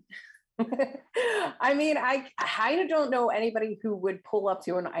happy. I mean, I kind of don't know anybody who would pull up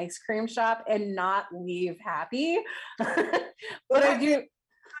to an ice cream shop and not leave happy. But I do.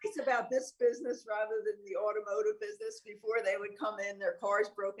 Nice about this business rather than the automotive business. Before, they would come in, their car's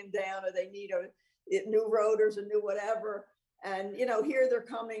broken down, or they need new rotors or new whatever. And you know, here they're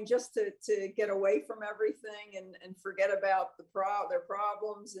coming just to get away from everything and forget about their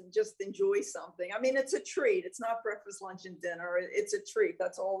problems and just enjoy something. I mean, it's a treat. It's not breakfast, lunch, and dinner. It's a treat.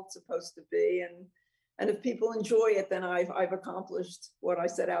 That's all it's supposed to be. And if people enjoy it, then I've accomplished what I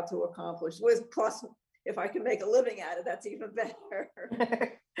set out to accomplish. Plus, if I can make a living at it, that's even better.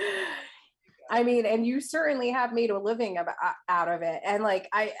 I mean, and you certainly have made a living out of it. And like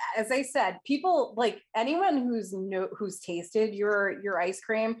as I said, people, like anyone who's tasted your ice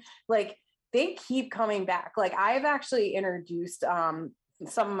cream, like they keep coming back. Like I've actually introduced some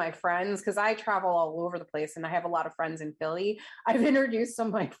of my friends, because I travel all over the place and I have a lot of friends in Philly. I've introduced some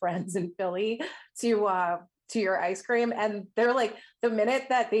of my friends in Philly to your ice cream, and they're like, the minute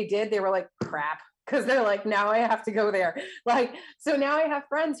that they did, they were like, crap. Because they're like, now I have to go there. Like, so now I have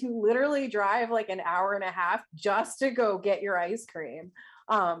friends who literally drive like an hour and a half just to go get your ice cream.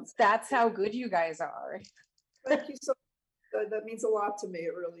 That's how good you guys are. Thank you so much. That means a lot to me.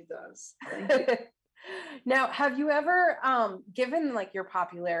 It really does. Thank you. Now, have you ever, given like your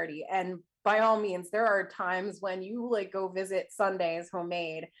popularity, and by all means, there are times when you like go visit Sundays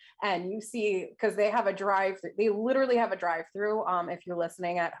Homemade and you see, because they have a drive-through, they literally have a drive-through, if you're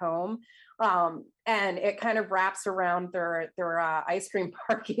listening at home, and it kind of wraps around their ice cream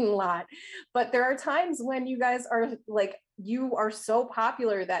parking lot. But there are times when you guys are like, you are so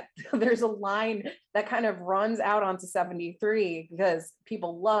popular that there's a line that kind of runs out onto 73 because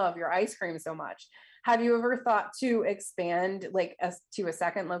people love your ice cream so much. Have you ever thought to expand like to a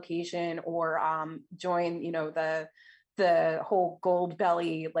second location, or join, you know, the whole Gold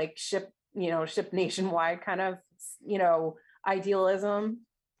Belly, like ship nationwide kind of, you know, idealism?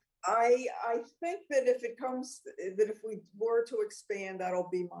 I think that if we were to expand, that'll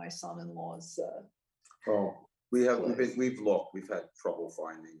be my son-in-law's. We've had trouble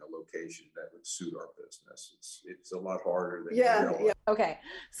finding a location that would suit our business. It's a lot harder than yeah. Okay,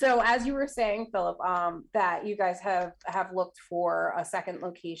 so as you were saying, Philip, that you guys have looked for a second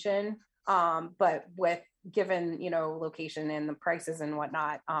location, but given, you know, location and the prices and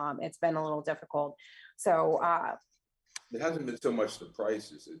whatnot, it's been a little difficult. So it hasn't been so much the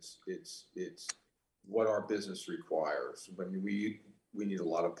prices. It's what our business requires. When we need a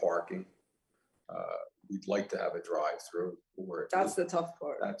lot of parking. We'd like to have a drive-through. That's the tough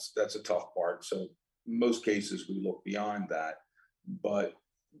part. That's a tough part. So in most cases we look beyond that, but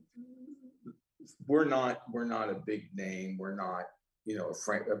we're not a big name. We're not, you know,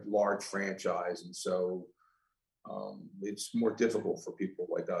 a large franchise, and so it's more difficult for people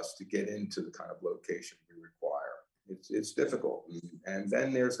like us to get into the kind of location we require. It's difficult, and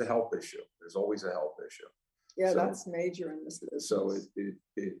then there's the help issue. There's always a help issue. Yeah, so, that's major in this business. So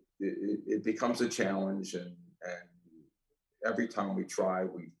it becomes a challenge, and every time we try,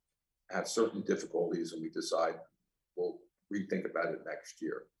 we have certain difficulties, and we decide we'll rethink about it next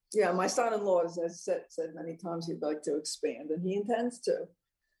year. Yeah, my son-in-law has said many times he'd like to expand, and he intends to,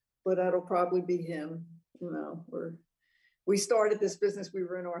 but that'll probably be him. You know, we started this business, we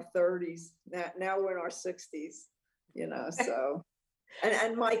were in our 30s. Now we're in our 60s. You know, so.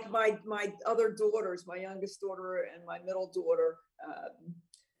 And my other daughters, my youngest daughter and my middle daughter,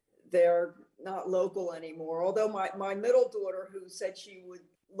 they're not local anymore. Although my middle daughter, who said she would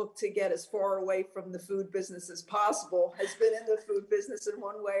look to get as far away from the food business as possible, has been in the food business in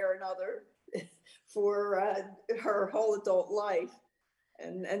one way or another for her whole adult life.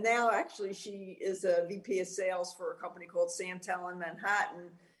 And now actually she is a VP of sales for a company called Santel in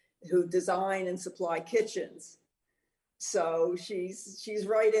Manhattan, who design and supply kitchens. So she's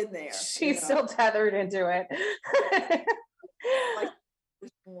right in there. She's still tethered into it.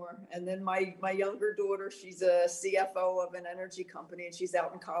 More. And then my younger daughter, she's a CFO of an energy company, and she's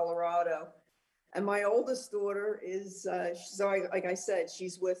out in Colorado. And my oldest daughter is, like I said,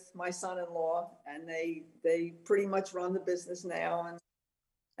 she's with my son-in-law, and they pretty much run the business now,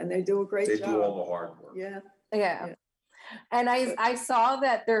 and they do a great job. They do all the hard work. Yeah. And I saw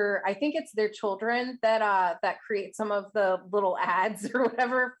that I think it's their children that create some of the little ads or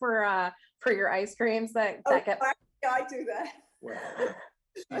whatever for your ice creams that get. Yeah, I do that. Well,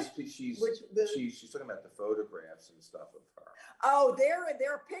 she's talking about the photographs and stuff of her. Oh,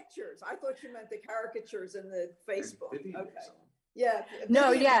 they're pictures. I thought you meant the caricatures in the Facebook. Okay. Yeah.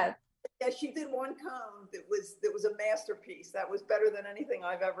 No, yeah. Yeah, she did one cone that was a masterpiece. That was better than anything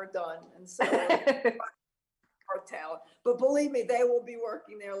I've ever done. And so our talent. But believe me, they will be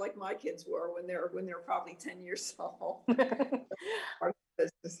working there like my kids were when they're probably 10 years old. Our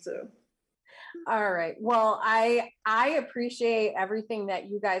business too. All right. Well, I appreciate everything that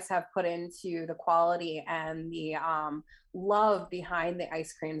you guys have put into the quality and the love behind the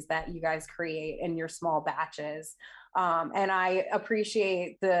ice creams that you guys create in your small batches. And I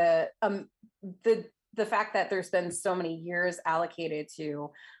appreciate the fact that there's been so many years allocated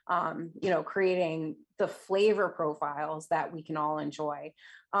to, creating the flavor profiles that we can all enjoy.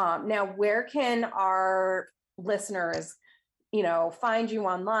 Now, where can our listeners, find you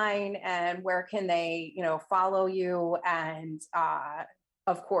online, and where can they, follow you? And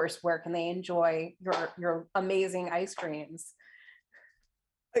of course, where can they enjoy your amazing ice creams?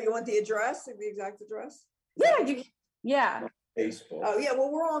 Oh, you want the address, the exact address? Yeah. Facebook. Oh yeah.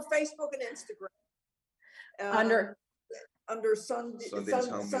 Well, we're on Facebook and Instagram. Under Sunday's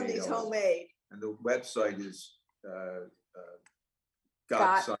Homemade. And the website is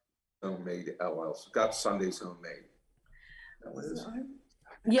Got Sunday's Homemade LLC. Got Sunday's Homemade. What is it?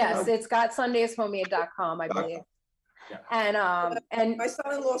 Yes, it's gotsundaysHomemade.com, I believe. Yeah. And my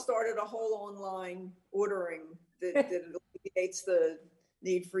son-in-law started a whole online ordering that alleviates the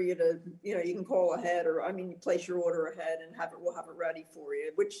need for you to, you can call ahead, or you place your order ahead and we'll have it ready for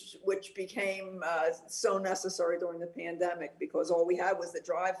you, which became so necessary during the pandemic, because all we had was the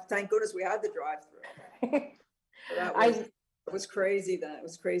drive. Thank goodness we had the drive-through. So it was crazy then. It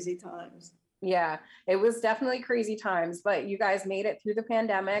was crazy times. Yeah, it was definitely crazy times, but you guys made it through the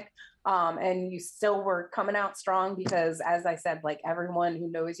pandemic, and you still were coming out strong, because as I said, like, everyone who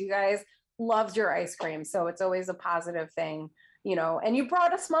knows you guys loves your ice cream. So it's always a positive thing, and you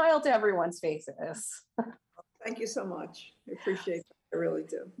brought a smile to everyone's faces. Thank you so much. I appreciate that. I really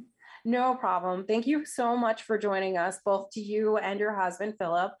do. No problem. Thank you so much for joining us, both to you and your husband,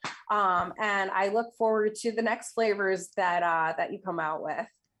 Philip. And I look forward to the next flavors that you come out with.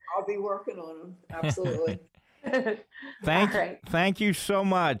 I'll be working on them. Absolutely. Thank you so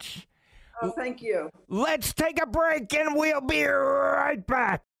much. Oh, thank you. Let's take a break and we'll be right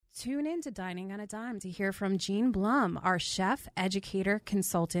back. Tune in to Dining on a Dime to hear from Gene Blum, our chef, educator,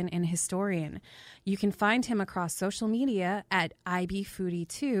 consultant, and historian. You can find him across social media at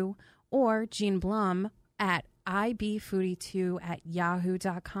IBFoodie2 or Gene Blum at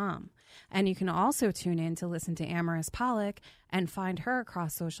ibfoodie2@yahoo.com. And you can also tune in to listen to Amaris Pollock and find her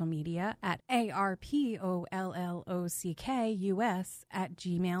across social media at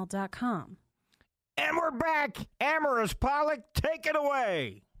ARPOLLOCKUS@gmail.com. And we're back. Amaris Pollock, take it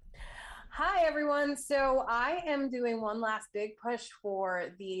away. Hi, everyone. So I am doing one last big push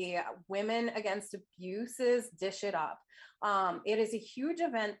for the Women Against Abuses Dish It Up. It is a huge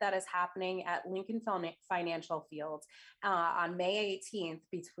event that is happening at Lincoln Financial Field on May 18th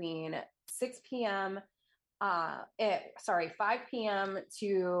between 5 p.m.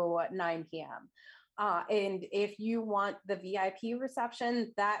 to 9 p.m. And if you want the VIP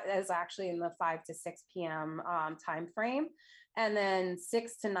reception, that is actually in the 5 to 6 p.m. Time frame. And then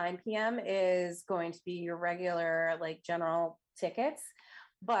 6 to 9 p.m. is going to be your regular, general tickets.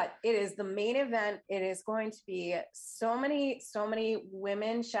 But it is the main event. It is going to be so many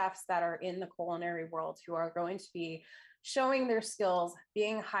women chefs that are in the culinary world who are going to be showing their skills,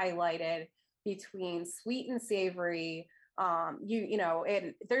 being highlighted between sweet and savory.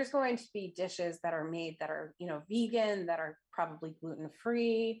 There's going to be dishes that are made that are, vegan, that are probably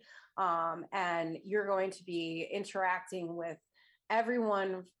gluten-free. And you're going to be interacting with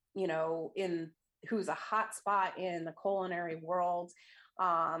everyone who's a hot spot in the culinary world.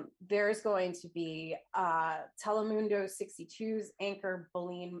 There's going to be Telemundo 62's anchor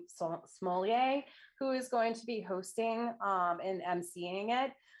Boline Smolier, who is going to be hosting and emceeing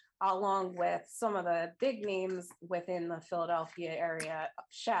it, along with some of the big names within the Philadelphia area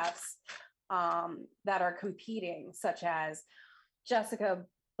chefs that are competing, such as Jessica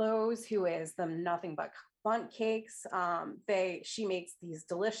Bose, who is the Nothing But Bundt Cakes. She makes these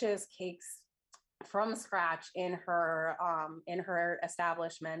delicious cakes from scratch in her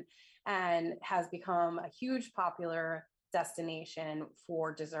establishment, and has become a huge popular destination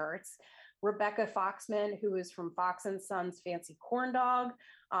for desserts. Rebecca Foxman, who is from Fox and Sons Fancy Corn Dog,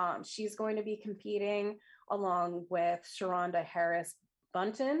 she's going to be competing, along with Sharonda Harris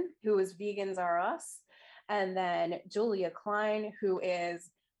Bunton, who is Vegans Are Us, and then Julia Klein, who is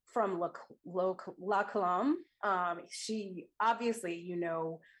from La Colombe. She obviously,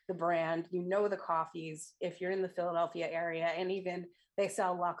 the brand, the coffees, if you're in the Philadelphia area, and even they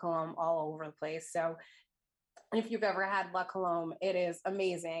sell La Colombe all over the place. So if you've ever had La Colombe, it is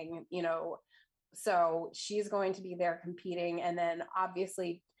amazing, so she's going to be there competing. And then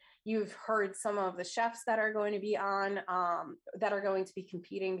obviously you've heard some of the chefs that are going to be on, that are going to be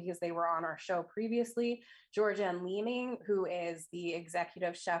competing because they were on our show previously. Georgianne Leeming, who is the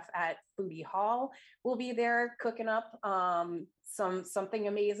executive chef at Foodie Hall, will be there cooking up something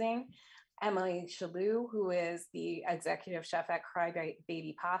amazing. Emily Chalou, who is the executive chef at Cry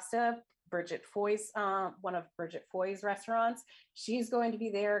Baby Pasta, Bridget Foy's, one of Bridget Foy's restaurants. She's going to be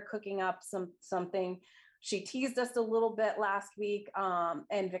there cooking up something. She teased us a little bit last week,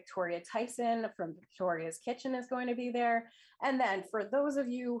 and Victoria Tyson from Victoria's Kitchen is going to be there. And then for those of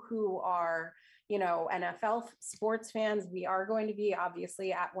you who are, NFL sports fans, we are going to be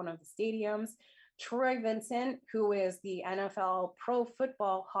obviously at one of the stadiums. Troy Vincent, who is the NFL Pro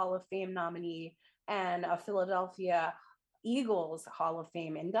Football Hall of Fame nominee and a Philadelphia Eagles Hall of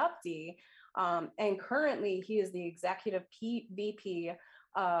Fame inductee, and currently he is the executive VP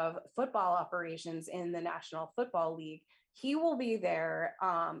of football operations in the National Football League. He will be there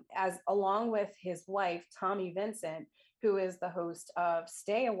along with his wife, Tommy Vincent, who is the host of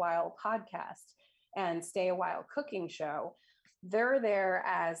Stay a While podcast and Stay a While cooking show. They're there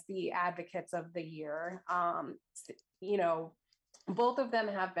as the advocates of the year. Both of them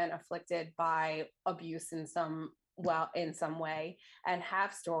have been afflicted by abuse in some way and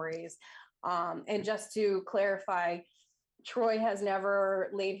have stories. And just to clarify, Troy has never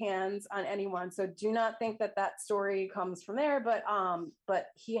laid hands on anyone, so do not think that story comes from there. But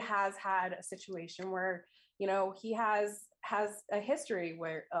he has had a situation where he has a history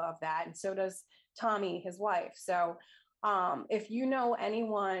of that, and so does Tommy, his wife. So if you know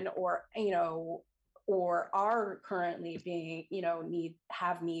anyone, or are currently being need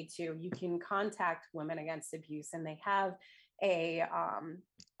to, you can contact Women Against Abuse, and they have a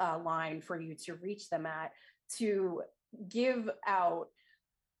line for you to reach them at, to give out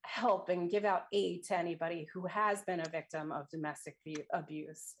help and give out aid to anybody who has been a victim of domestic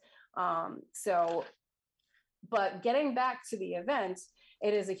abuse. But getting back to the event,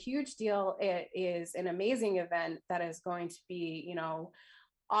 it is a huge deal. It is an amazing event that is going to be,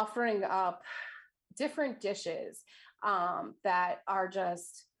 offering up different dishes that are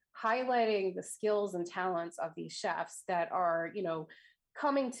just highlighting the skills and talents of these chefs that are,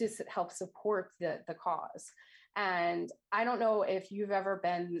 coming to help support the cause. And I don't know if you've ever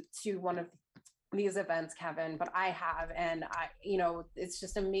been to one of these events, Kevin, but I have, and it's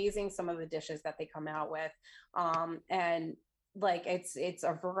just amazing some of the dishes that they come out with, and like it's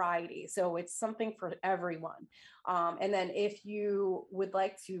a variety, so it's something for everyone. And then if you would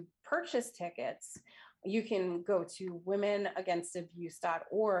like to purchase tickets, you can go to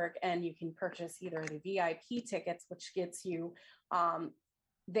womenaganstabuse.org, and you can purchase either the VIP tickets, which gets you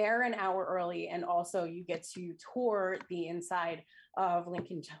there an hour early, and also you get to tour the inside of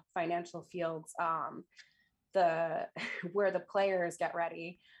Lincoln Financial Fields, where the players get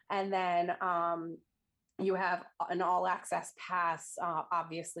ready. And then you have an all access pass,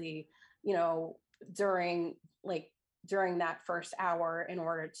 obviously, during that first hour, in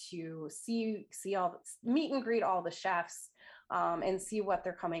order to meet and greet all the chefs, and see what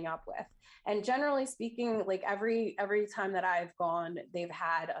they're coming up with. And generally speaking, like every time that I've gone, they've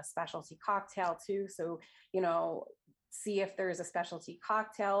had a specialty cocktail too. So, see if there's a specialty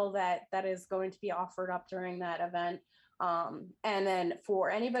cocktail that is going to be offered up during that event. And then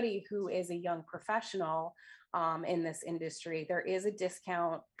for anybody who is a young professional in this industry, there is a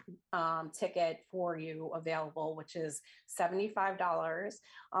discount ticket for you available, which is $75.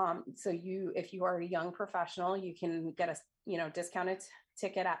 So if you are a young professional, you can get a discounted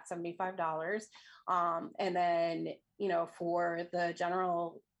ticket at $75. And then, you know, for the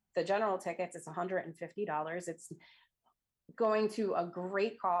general tickets, it's $150. It's going to a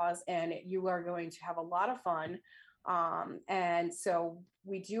great cause, and you are going to have a lot of fun. And so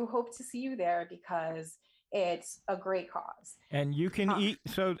we do hope to see you there because it's a great cause. And you can eat.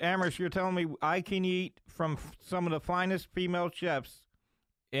 So, Amaris, you're telling me I can eat from some of the finest female chefs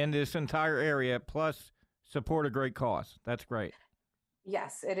in this entire area, plus support a great cause. That's great.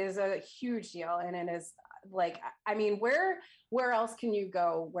 Yes, it is a huge deal. And it is like, I mean, where else can you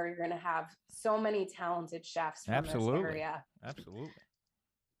go where you're going to have so many talented chefs from this area? Absolutely.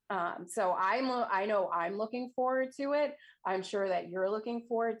 So I know I'm looking forward to it. I'm sure that you're looking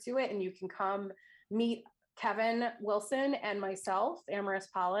forward to it, and you can come meet Kevin Wilson and myself, Amaris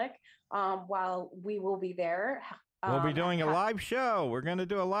Pollock, while we will be there. We'll be doing a live show. We're going to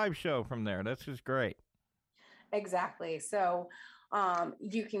do a live show from there. That's just great. Exactly. So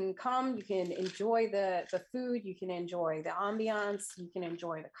you can come, you can enjoy the food, you can enjoy the ambiance, you can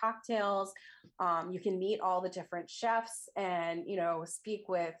enjoy the cocktails, you can meet all the different chefs and, you know, speak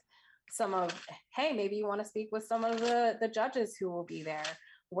with maybe you want to speak with some of the judges who will be there.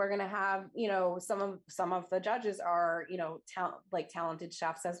 We're going to have, you know, some of the judges are, you know, talented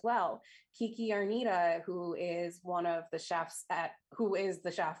chefs as well. Kiki Arnita, who is the chef at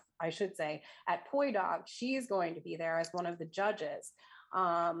Poi Dog. She's going to be there as one of the judges.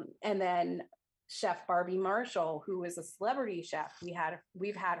 And then Chef Barbie Marshall, who is a celebrity chef.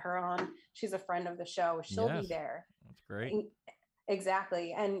 We've had her on. She's a friend of the show. She'll be there. That's great.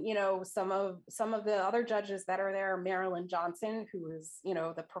 Exactly. And, you know, some of the other judges that are there, Marilyn Johnson, who is, you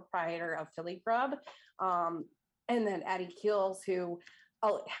know, the proprietor of Philly Grub. And then Eddie Keels, who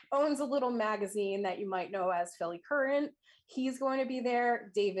owns a little magazine that you might know as Philly Current. He's going to be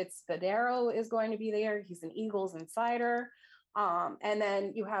there. David Spadaro is going to be there. He's an Eagles insider. And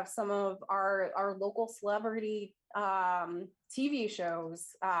then you have some of our local celebrity TV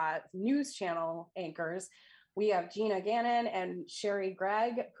shows, news channel anchors. We have Gina Gannon and Sherry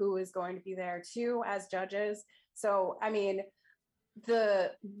Gregg, who is going to be there too as judges. So, I mean,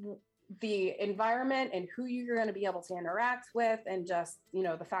 the environment and who you're going to be able to interact with, and just, you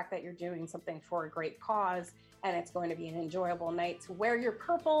know, the fact that you're doing something for a great cause, and it's going to be an enjoyable night to wear your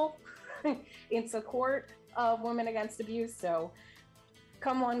purple in support of Women Against Abuse. So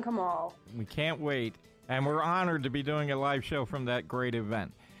come one, come all. We can't wait. And we're honored to be doing a live show from that great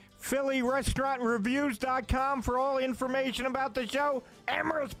event. PhillyRestaurantReviews.com for all information about the show.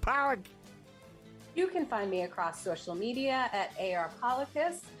 Amaris Pollock. You can find me across social media at AR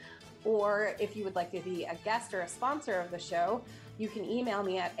Pollicus, or if you would like to be a guest or a sponsor of the show, you can email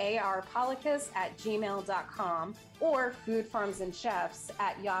me at arpoliticus@gmail.com or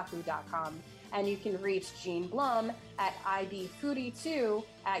foodfarmsandchefs@yahoo.com. And you can reach Gene Blum at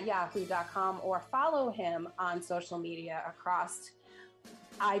ibfoodie2@yahoo.com, or follow him on social media across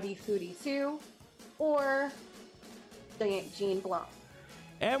IBFoodie2 or Gene Blum.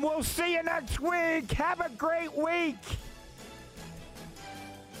 And we'll see you next week. Have a great week.